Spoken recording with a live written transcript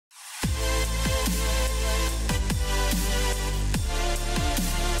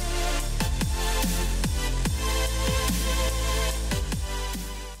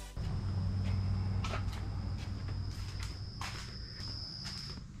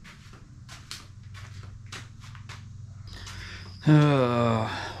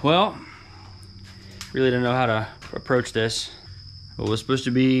Well, really don't know how to approach this. What was supposed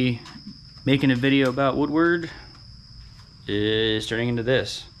to be making a video about Woodward is turning into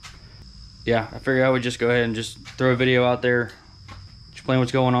this. Yeah, I figured I would just go ahead and just throw a video out there, explain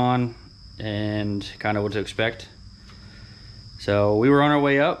what's going on and kind of what to expect. So we were on our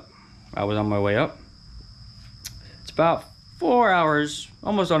way up. I was on my way up. It's about 4 hours,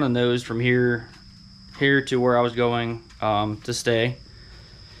 almost on the nose from here to where I was going to stay.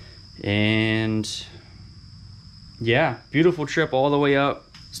 And yeah, beautiful trip all the way up.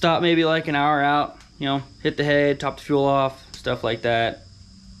 Stopped maybe like an hour out, you know, hit the head, top the fuel off, stuff like that.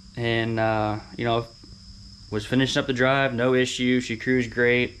 And you know, was finishing up the drive, no issue. She cruised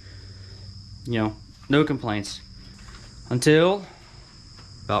great, you know, no complaints until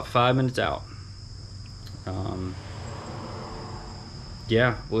about 5 minutes out.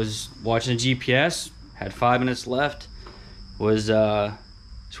 Yeah, was watching the GPS, had 5 minutes left, was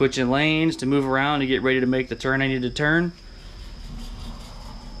switching lanes to move around to get ready to make the turn I needed to turn.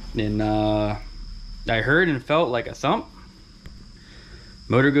 And I heard and felt like a thump.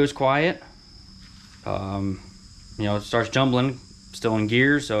 Motor goes quiet. You know, it starts jumbling, still in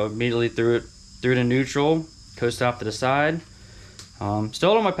gear, so immediately threw it to neutral, coasted off to the side.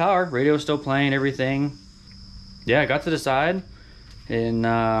 Still on my power, radio still playing, everything. Yeah, I got to the side, and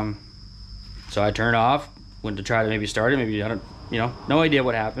so I turned off, went to try to maybe start it, maybe, I don't, you know, no idea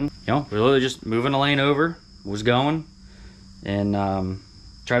what happened. You know, we're literally just moving the lane over, was going, and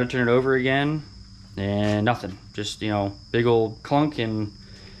tried to turn it over again, and nothing. Just, you know, big old clunk, and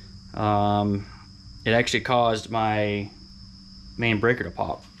it actually caused my main breaker to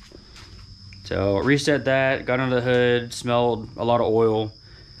pop. So reset that, got under the hood, smelled a lot of oil,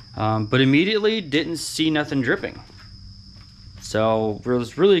 but immediately didn't see nothing dripping. So I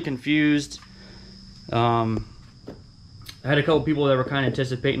was really confused. I had a couple people that were kind of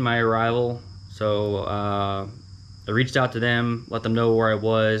anticipating my arrival, so I reached out to them, let them know where I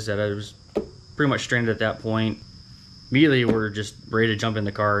was, that I was pretty much stranded at that point. Immediately we're just ready to jump in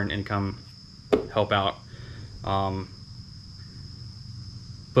the car and come help out.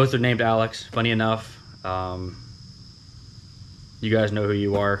 Both are named Alex, funny enough. You guys know who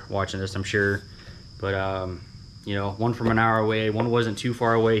you are watching this, I'm sure. But you know, one from an hour away, one wasn't too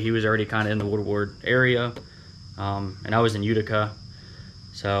far away. He was already kind of in the Woodward area, and I was in Utica.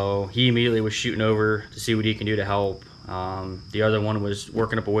 So he immediately was shooting over to see what he can do to help. The other one was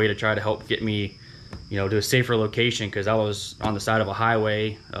working up a way to try to help get me, you know, to a safer location, because I was on the side of a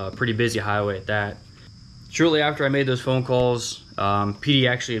highway, a pretty busy highway at that. Shortly after I made those phone calls, PD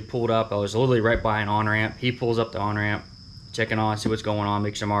actually had pulled up. I was literally right by an on-ramp. He pulls up the on-ramp, checking on, see what's going on,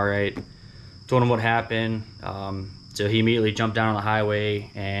 make sure I'm all right. Told him what happened. So he immediately jumped down on the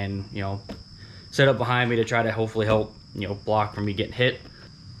highway and, you know, set up behind me to try to hopefully help, you know, block from me getting hit.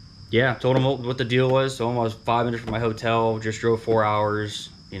 Yeah, told him what the deal was. Told him I was 5 minutes from my hotel, just drove 4 hours.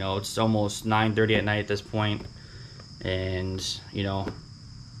 You know, it's almost 9:30 at night at this point. And, you know,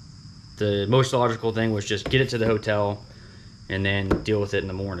 the most logical thing was just get it to the hotel and then deal with it in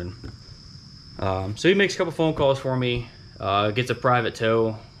the morning. So he makes a couple phone calls for me, gets a private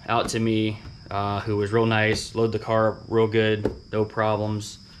tow out to me, who was real nice, loaded the car up real good, no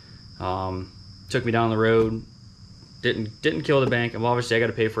problems. Took me down the road, didn't kill the bank. And obviously I got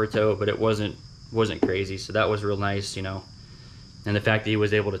to pay for a tow, but it wasn't crazy, so that was real nice, you know. And the fact that he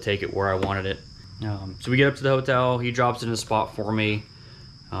was able to take it where I wanted it. So we get up to the hotel, he drops it in a spot for me,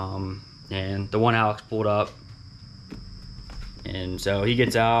 and the one Alex pulled up. And so he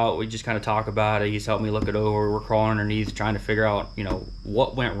gets out, we just kind of talk about it, he's helped me look it over, we're crawling underneath trying to figure out, you know,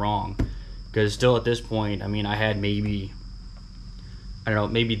 what went wrong. Because still at this point, I mean, I had maybe, I don't know,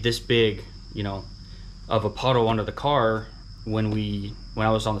 maybe this big, you know, of a puddle under the car when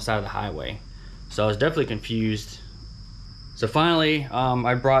I was on the side of the highway. So I was definitely confused. So finally,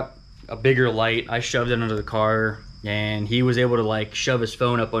 I brought a bigger light, I shoved it under the car, and he was able to like shove his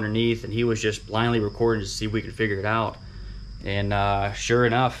phone up underneath, and he was just blindly recording to see if we could figure it out. And sure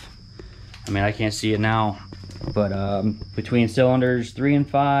enough, I mean, I can't see it now, but between cylinders 3 and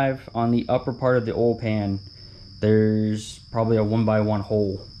 5 on the upper part of the oil pan, there's probably a 1x1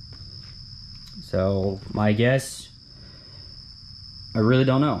 hole. So my guess, I really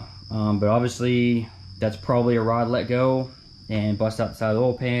don't know, but obviously that's probably a rod let go and bust out the side of the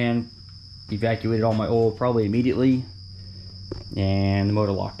oil pan, evacuated all my oil probably immediately, and the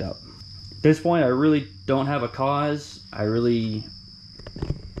motor locked up. At this point, I really don't have a cause. I really,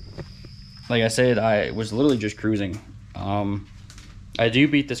 like I said, I was literally just cruising. I do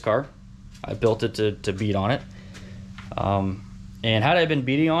beat this car. I built it to beat on it. And had I been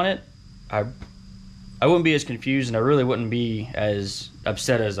beating on it, I I wouldn't be as confused, and I really wouldn't be as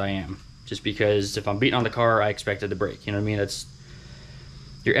upset as I am, just because if I'm beating on the car, I expect it to break. You know what I mean?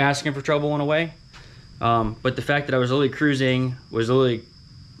 You're asking for trouble in a way. But the fact that I was literally cruising, was literally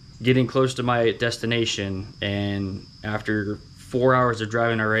getting close to my destination, and after 4 hours of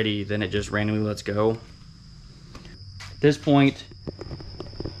driving already, then it just randomly lets go. At this point,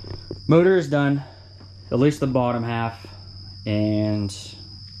 motor is done, at least the bottom half, and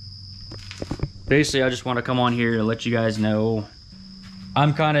basically I just want to come on here to let you guys know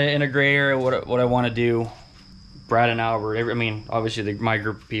I'm kind of in a gray area what I want to do. Brad and Albert, I mean, obviously my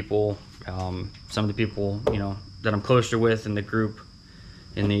group of people, some of the people, you know, that I'm closer with in the group,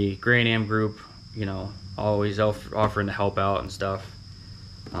 in the Grand Am group, you know, always offering to help out and stuff.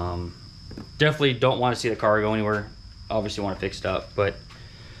 Definitely don't want to see the car go anywhere. Obviously want to fix it up, but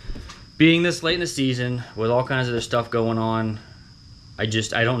being this late in the season with all kinds of other stuff going on, I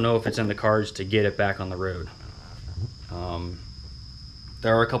don't know if it's in the cards to get it back on the road.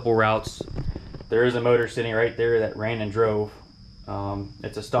 There are a couple routes. There is a motor sitting right there that ran and drove.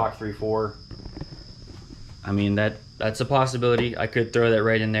 It's a stock 3.4. I mean, that's a possibility. I could throw that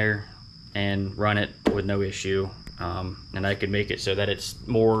right in there and run it with no issue, and I could make it so that it's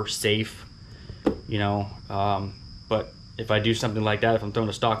more safe, you know. But if I do something like that, if I'm throwing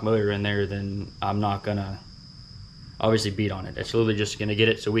a stock motor in there, then I'm not gonna obviously beat on it. It's literally just gonna get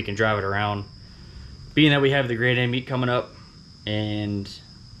it so we can drive it around. Being that we have the Grand Am meet coming up, and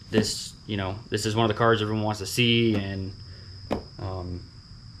this, you know, this is one of the cars everyone wants to see, and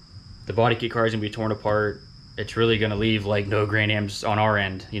the body kit car is gonna be torn apart. It's really gonna leave like no Grand Ams on our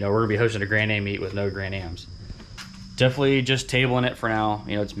end. You know, we're gonna be hosting a Grand Am meet with no Grand Ams. Definitely just tabling it for now.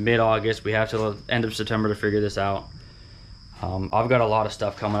 You know, it's mid-August. We have till the end of September to figure this out. I've got a lot of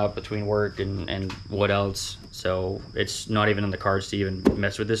stuff coming up between work and what else, so it's not even in the cards to even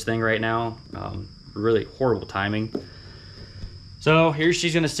mess with this thing right now. Really horrible timing. So here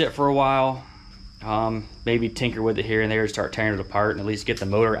she's gonna sit for a while, maybe tinker with it here and there, start tearing it apart, and at least get the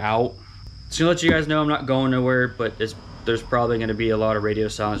motor out. Just gonna let you guys know I'm not going nowhere, but there's probably gonna be a lot of radio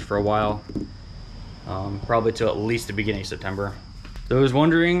silence for a while, probably till at least the beginning of September. Those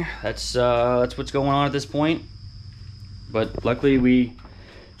wondering, that's what's going on at this point. But luckily we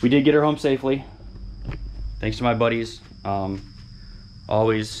did get her home safely, thanks to my buddies.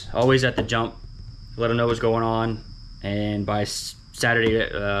 Always at the jump, let them know what's going on, and by Saturday,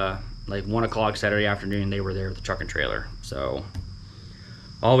 like 1 o'clock Saturday afternoon, they were there with the truck and trailer. So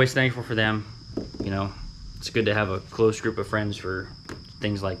always thankful for them. You know, it's good to have a close group of friends for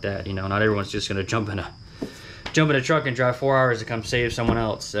things like that. You know, not everyone's just gonna jump in a truck and drive 4 hours to come save someone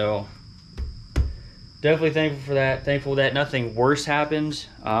else. So definitely thankful for that. Thankful that nothing worse happened.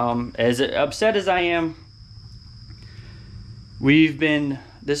 As upset as I am,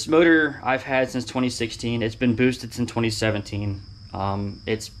 this motor I've had since 2016. It's been boosted since 2017.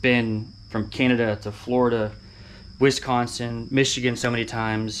 It's been from Canada to Florida, Wisconsin, Michigan so many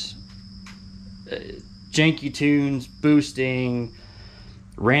times. Janky tunes, boosting,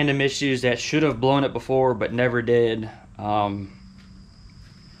 random issues that should have blown it before but never did. The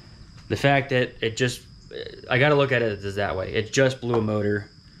fact that it just, I gotta look at it as that way. It just blew a motor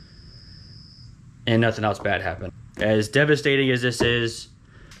and nothing else bad happened. As devastating as this is,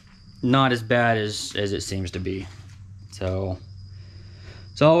 not as bad as it seems to be. So,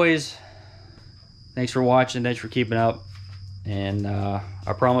 as always, thanks for watching, thanks for keeping up, and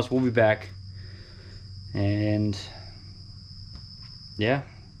I promise we'll be back. And yeah,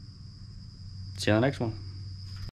 see you on the next one.